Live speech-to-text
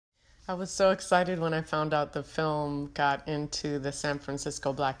I was so excited when I found out the film got into the San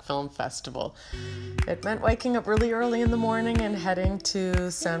Francisco Black Film Festival. It meant waking up really early in the morning and heading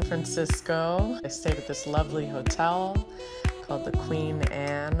to San Francisco. I stayed at this lovely hotel called the Queen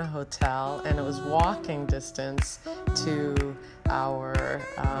Anne Hotel, and it was walking distance to our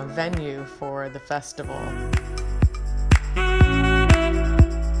venue for the festival.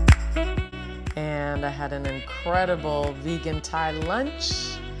 And I had an incredible vegan Thai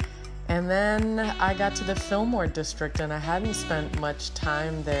lunch. And then I got to the Fillmore district, and I hadn't spent much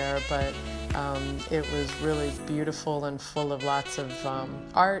time there, but it was really beautiful and full of lots of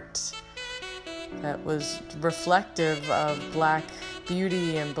art that was reflective of Black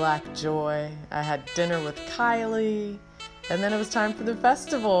beauty and Black joy. I had dinner with Kylie, and then it was time for the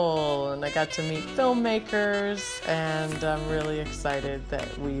festival, and I got to meet filmmakers, and I'm really excited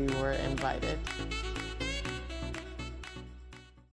that we were invited.